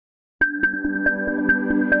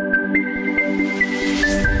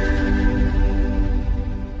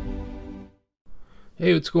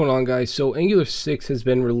Hey, what's going on, guys? So Angular 6 has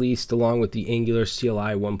been released along with the Angular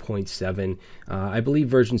CLI 1.7. I believe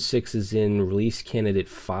version 6 is in release candidate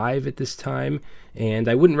 5 at this time, and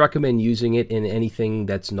I wouldn't recommend using it in anything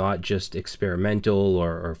that's not just experimental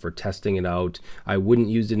or for testing it out. I wouldn't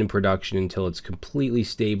use it in production until it's completely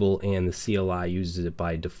stable and the CLI uses it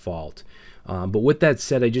by default. But with that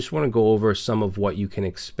said, I just want to go over some of what you can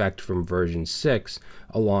expect from version 6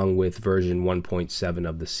 along with version 1.7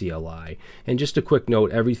 of the CLI. And just a quick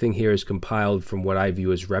note, everything here is compiled from what I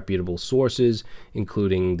view as reputable sources,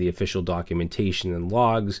 including the official documentation and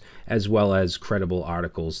logs, as well as credible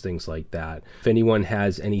articles, things like that. If anyone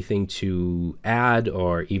has anything to add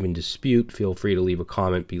or even dispute, feel free to leave a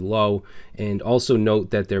comment below. And also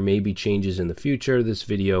note that there may be changes in the future. This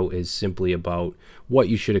video is simply about what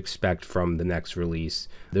you should expect from the next release.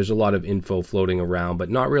 There's a lot of info floating around, but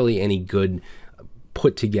not really any good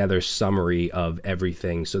put together summary of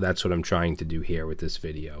everything. So that's what I'm trying to do here with this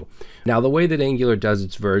video. Now, the way that Angular does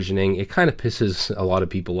its versioning, it kind of pisses a lot of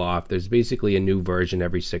people off. There's basically a new version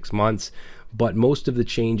every 6 months, but most of the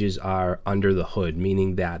changes are under the hood,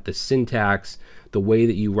 meaning that the syntax, the way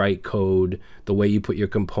that you write code, the way you put your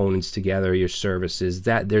components together, your services,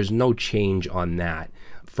 that there's no change on that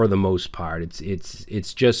for the most part.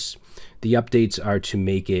 It's just the updates are to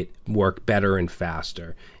make it work better and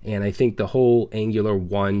faster. And I think the whole Angular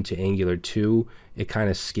 1 to Angular 2, it kind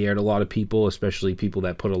of scared a lot of people, especially people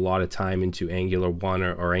that put a lot of time into Angular 1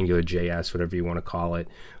 or Angular JS, whatever you want to call it,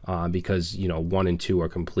 because 1 and 2 are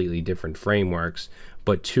completely different frameworks,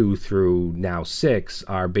 but 2 through now 6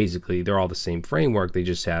 are basically, they're all the same framework. They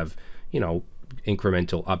just have,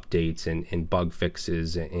 incremental updates and bug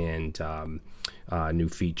fixes and new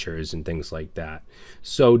features and things like that.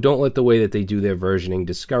 So don't let the way that they do their versioning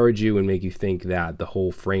discourage you and make you think that the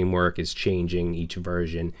whole framework is changing each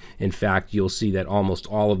version. In fact, you'll see that almost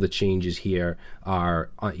all of the changes here are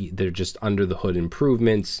they're just under the hood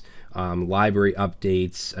improvements, library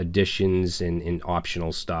updates, additions, and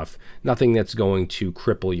optional stuff. Nothing that's going to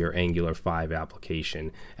cripple your Angular 5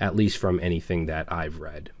 application, at least from anything that I've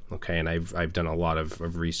read. Okay, and I've done a lot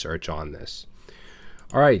of research on this.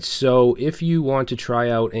 All right, so if you want to try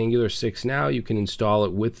out Angular 6 now, you can install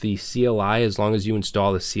it with the CLI as long as you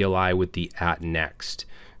install the CLI with the @next.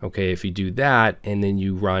 Okay, if you do that and then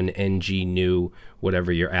you run ng new,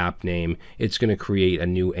 whatever your app name, it's going to create a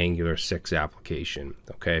new Angular 6 application.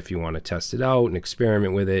 Okay, if you want to test it out and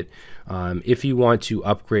experiment with it. If you want to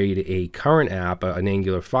upgrade a current app, an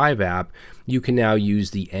Angular 5 app, you can now use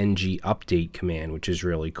the ng update command, which is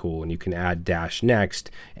really cool. And you can add -next,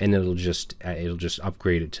 and it'll just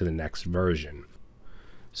upgrade it to the next version.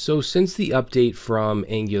 So since the update from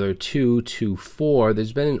Angular 2 to 4,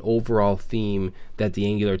 there's been an overall theme that the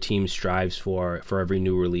Angular team strives for every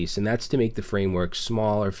new release, and that's to make the framework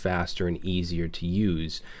smaller, faster, and easier to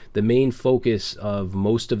use. The main focus of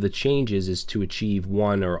most of the changes is to achieve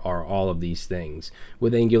one or all of these things.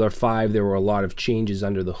 With Angular 5, there were a lot of changes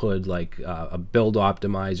under the hood, like a build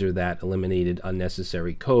optimizer that eliminated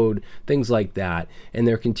unnecessary code, things like that, and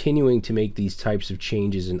they're continuing to make these types of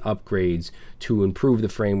changes and upgrades to improve the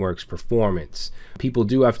framework's performance. People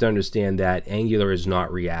do have to understand that Angular is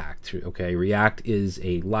not React. Okay, React is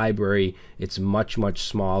a library. It's much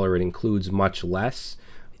smaller. It includes much less.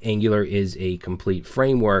 Angular is a complete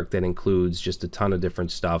framework that includes just a ton of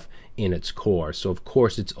different stuff in its core. So of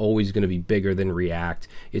course it's always going to be bigger than React.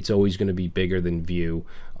 It's always going to be bigger than Vue,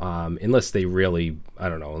 unless they really,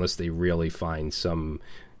 unless they really find some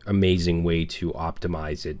amazing way to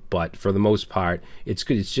optimize it. But for the most part, it's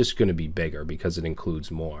just going to be bigger because it includes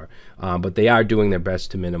more. But they are doing their best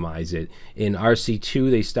to minimize it. In RC2,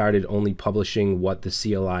 they started only publishing what the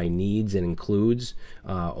CLI needs and includes,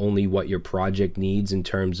 only what your project needs in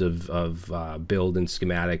terms of build and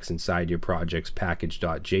schematics inside your project's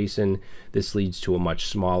package.json. This leads to a much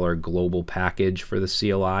smaller global package for the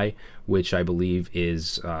CLI, which I believe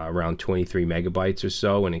is around 23 megabytes or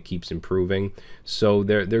so, and it keeps improving. So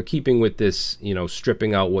they're keeping with this,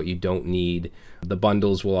 stripping out what you don't need. The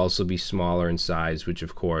bundles will also be smaller in size, which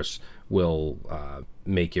of course will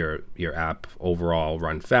make your app overall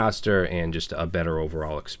run faster and just a better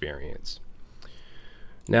overall experience.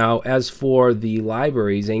 Now, as for the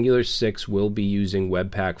libraries, Angular 6 will be using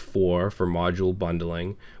Webpack 4 for module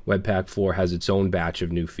bundling. Webpack 4 has its own batch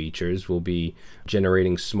of new features. We'll be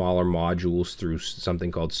generating smaller modules through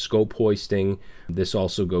something called scope hoisting. This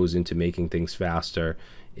also goes into making things faster.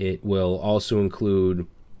 It will also include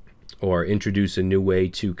or introduce a new way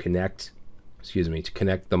to connect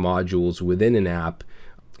the modules within an app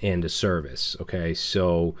and a service. Okay,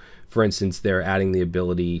 so for instance, they're adding the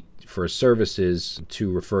ability for services to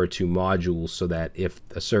refer to modules so that if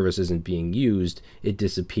a service isn't being used, it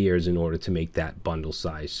disappears in order to make that bundle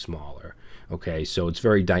size smaller. Okay, so it's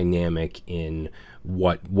very dynamic in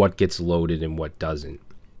what gets loaded and what doesn't.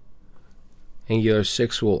 Angular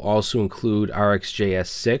 6 will also include RxJS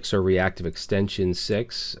 6 or Reactive Extension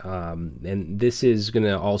 6, and this is going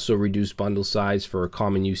to also reduce bundle size for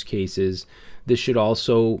common use cases. This should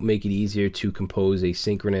also make it easier to compose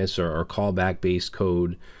asynchronous or callback based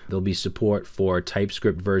code. There'll be support for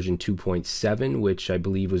TypeScript version 2.7, which I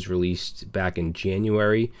believe was released back in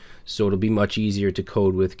January. So it'll be much easier to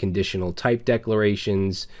code with conditional type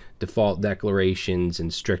declarations, default declarations,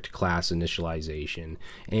 and strict class initialization.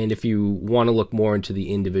 And if you want to look more into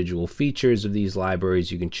the individual features of these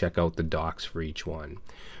libraries, you can check out the docs for each one.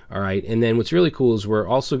 All right, and then what's really cool is we're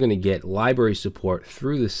also going to get library support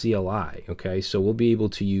through the CLI. Okay, so we'll be able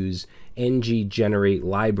to use ng generate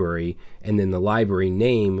library and then the library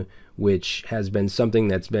name, which has been something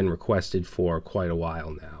that's been requested for quite a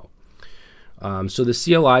while now. So the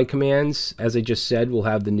CLI commands, as I just said, will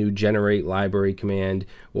have the new generate library command.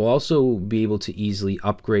 We'll also be able to easily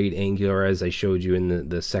upgrade Angular, as I showed you in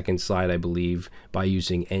the second slide, I believe, by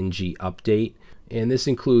using ng update. And this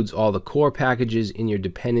includes all the core packages in your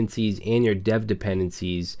dependencies and your dev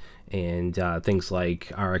dependencies, and things like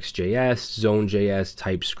RxJS, Zone.js,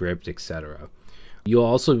 TypeScript, etc. You'll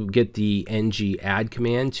also get the ng add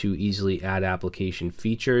command to easily add application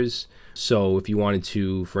features. So if you wanted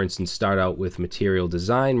to, for instance, start out with material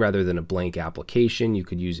design rather than a blank application, you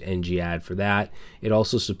could use ng add for that. It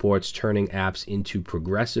also supports turning apps into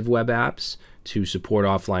progressive web apps to support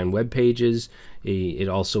offline web pages. It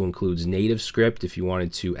also includes native script if you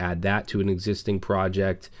wanted to add that to an existing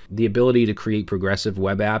project. The ability to create progressive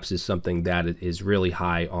web apps is something that is really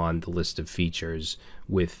high on the list of features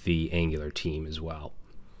with the Angular team as well.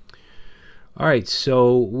 All right,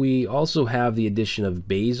 so we also have the addition of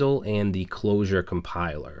Bazel and the Closure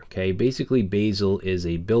compiler. Okay, basically Bazel is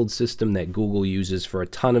a build system that Google uses for a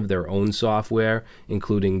ton of their own software,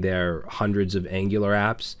 including their hundreds of Angular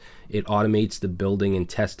apps. It automates the building and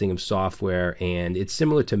testing of software, and it's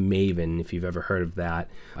similar to Maven, if you've ever heard of that.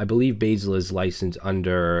 I believe Bazel is licensed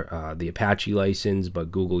under the Apache license,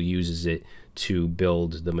 but Google uses it to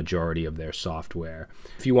build the majority of their software.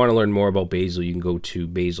 If you want to learn more about Bazel, you can go to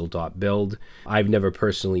bazel.build. I've never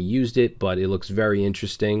personally used it, but it looks very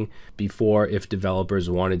interesting. Before, if developers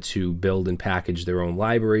wanted to build and package their own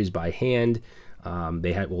libraries by hand,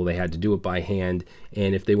 they had to do it by hand,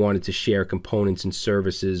 and if they wanted to share components and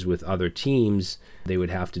services with other teams, they would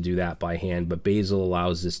have to do that by hand. But Bazel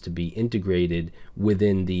allows this to be integrated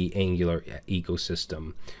within the Angular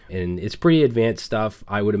ecosystem, and it's pretty advanced stuff.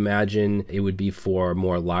 I would imagine it would be for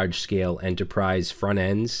more large-scale enterprise front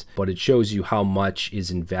ends, but it shows you how much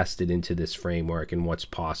is invested into this framework and what's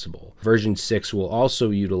possible. Version 6 will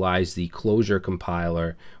also utilize the Closure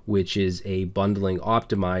compiler, which is a bundling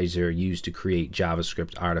optimizer used to create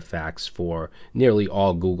JavaScript artifacts for nearly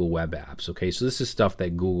all Google web apps. Okay, so this is stuff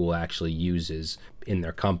that Google actually uses in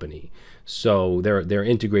their company. So they're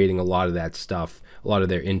integrating a lot of that stuff, a lot of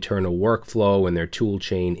their internal workflow and their tool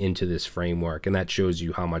chain into this framework, and that shows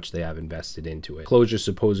you how much they have invested into it. Closure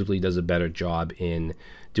supposedly does a better job in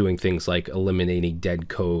doing things like eliminating dead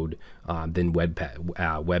code than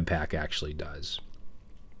Webpack actually does.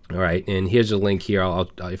 All right, and here's a link here.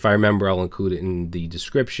 If I remember, I'll include it in the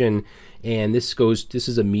description. And this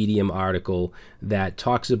is a Medium article that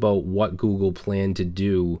talks about what Google planned to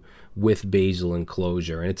do with Bazel and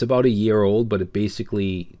Closure. And it's about a year old, but it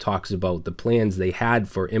basically talks about the plans they had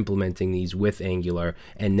for implementing these with Angular,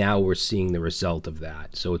 and now we're seeing the result of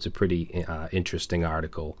that. So it's a pretty interesting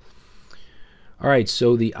article. All right,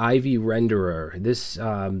 so the Ivy renderer. This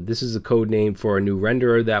is a code name for a new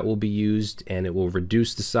renderer that will be used, and it will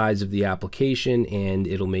reduce the size of the application, and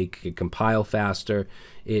it'll make it compile faster.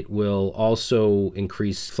 It will also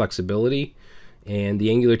increase flexibility, and the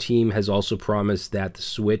Angular team has also promised that the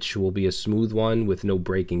switch will be a smooth one with no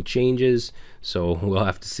breaking changes, so we'll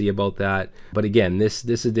have to see about that. But again,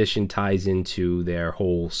 this addition ties into their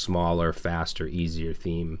whole smaller, faster, easier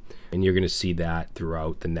theme, and you're going to see that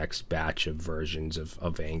throughout the next batch of versions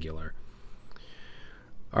of Angular.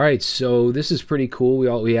 All right, so this is pretty cool.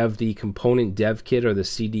 We have the component DevKit, or the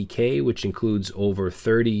CDK, which includes over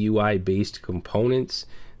 30 UI-based components.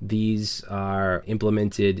 These are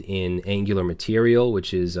implemented in Angular Material,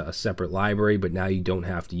 which is a separate library, but now you don't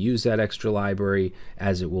have to use that extra library,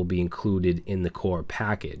 as it will be included in the core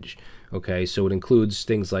package. Okay, so it includes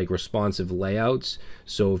things like responsive layouts.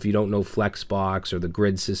 So if you don't know Flexbox or the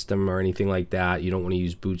grid system or anything like that, you don't want to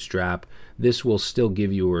use Bootstrap, this will still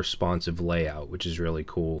give you a responsive layout, which is really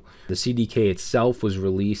cool. The CDK itself was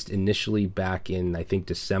released initially back in, I think,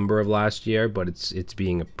 December of last year, but it's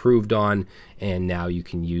being approved on, and now you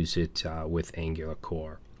can use it with Angular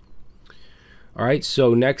Core. All right,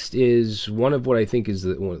 so next is one of what I think is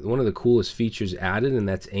one of the coolest features added, and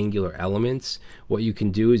that's Angular Elements. What you can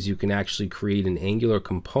do is you can actually create an Angular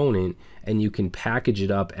component, and you can package it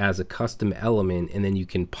up as a custom element, and then you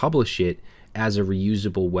can publish it as a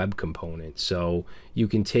reusable web component. So you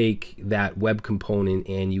can take that web component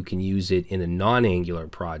and you can use it in a non-Angular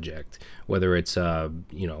project, whether it's just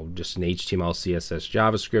an HTML, CSS,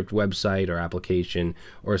 JavaScript website or application,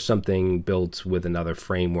 or something built with another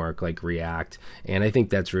framework like React. And I think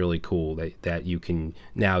that's really cool that you can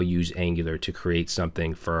now use Angular to create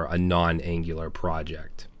something for a non-Angular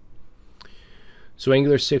project. So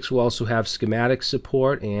Angular 6 will also have Schematics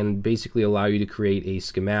Support and basically allow you to create a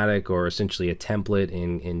schematic or essentially a template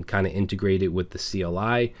and kind of integrate it with the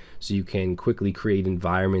CLI, so you can quickly create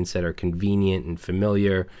environments that are convenient and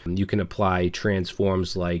familiar. You can apply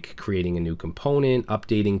transforms like creating a new component,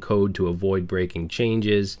 updating code to avoid breaking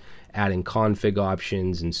changes, adding config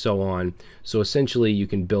options, and so on. So essentially you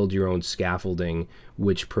can build your own scaffolding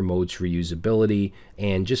which promotes reusability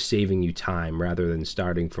and just saving you time rather than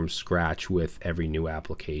starting from scratch with every new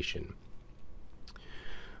application.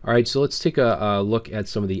 All right, so let's take a look at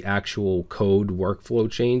some of the actual code workflow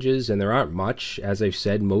changes, and there aren't much. As I've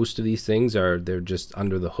said, most of these things they're just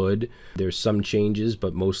under the hood. There's some changes,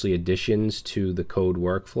 but mostly additions to the code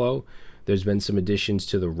workflow. There's been some additions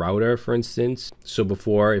to the router, for instance. So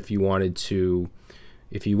before, if you went to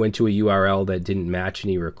a URL that didn't match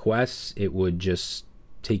any requests, it would just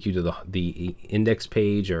take you to the index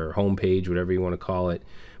page or home page, whatever you want to call it.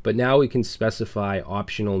 But now we can specify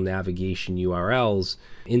optional navigation URLs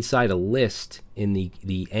inside a list in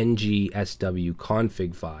the ng-sw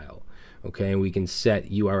config file. Okay, and we can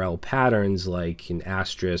set URL patterns like an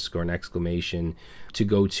asterisk or an exclamation to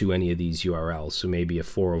go to any of these URLs. So maybe a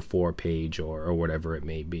 404 page or whatever it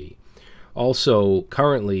may be. Also,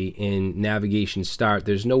 currently in navigation start,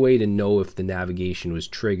 there's no way to know if the navigation was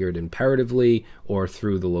triggered imperatively or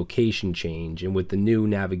through the location change. And with the new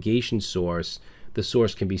navigation source, the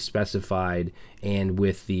source can be specified, and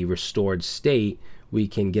with the restored state, we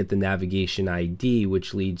can get the navigation ID,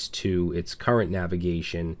 which leads to its current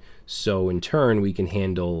navigation. So in turn, we can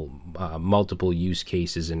handle multiple use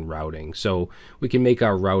cases in routing. So we can make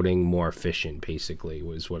our routing more efficient, basically,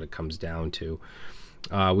 is what it comes down to.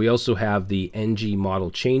 We also have the ng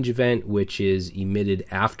model change event, which is emitted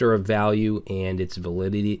after a value and its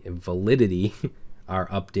validity are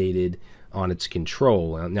updated on its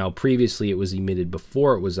control. Now, previously it was emitted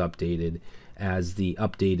before it was updated, as the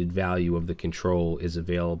updated value of the control is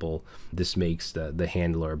available. This makes the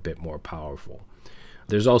handler a bit more powerful.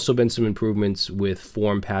 There's also been some improvements with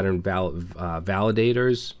form pattern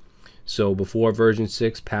validators. So before version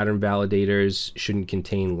 6, pattern validators shouldn't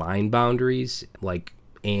contain line boundaries like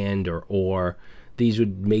and or. These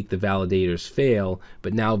would make the validators fail,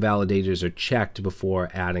 but now validators are checked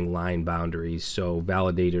before adding line boundaries, so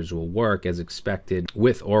validators will work as expected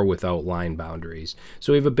with or without line boundaries.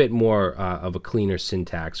 So we have a bit more of a cleaner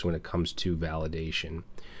syntax when it comes to validation.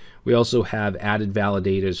 We also have added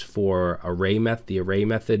validators for the array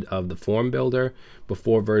method of the form builder.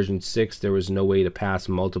 Before version 6, there was no way to pass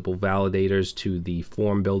multiple validators to the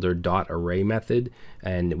form builder.array method,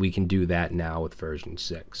 and we can do that now with version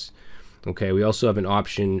 6. Okay, we also have an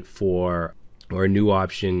option a new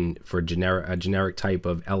option for a generic type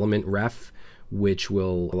of element ref, which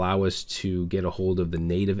will allow us to get a hold of the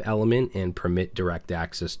native element and permit direct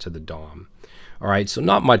access to the DOM. All right, so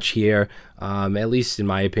not much here, at least in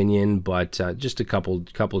my opinion, but just a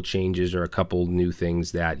couple changes or a couple new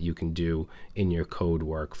things that you can do in your code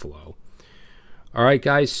workflow. All right,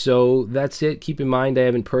 guys, so that's it. Keep in mind, I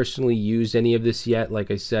haven't personally used any of this yet.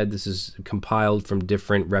 Like I said, this is compiled from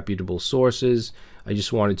different reputable sources. I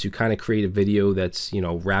just wanted to kind of create a video that's,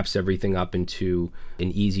 wraps everything up into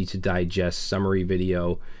an easy to digest summary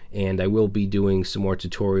video. And I will be doing some more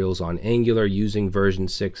tutorials on Angular using version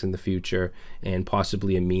 6 in the future, and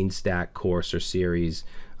possibly a mean stack course or series.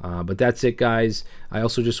 But that's it, guys. I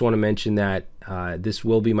also just want to mention that this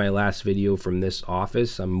will be my last video from this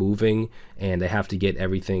office. I'm moving and I have to get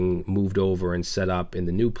everything moved over and set up in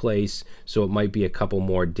the new place, so it might be a couple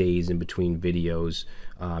more days in between videos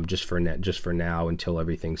just for now until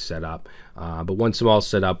everything's set up. But once I'm all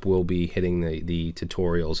set up, we'll be hitting the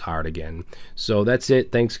tutorials hard again. So that's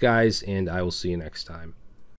it. Thanks, guys, and I will see you next time.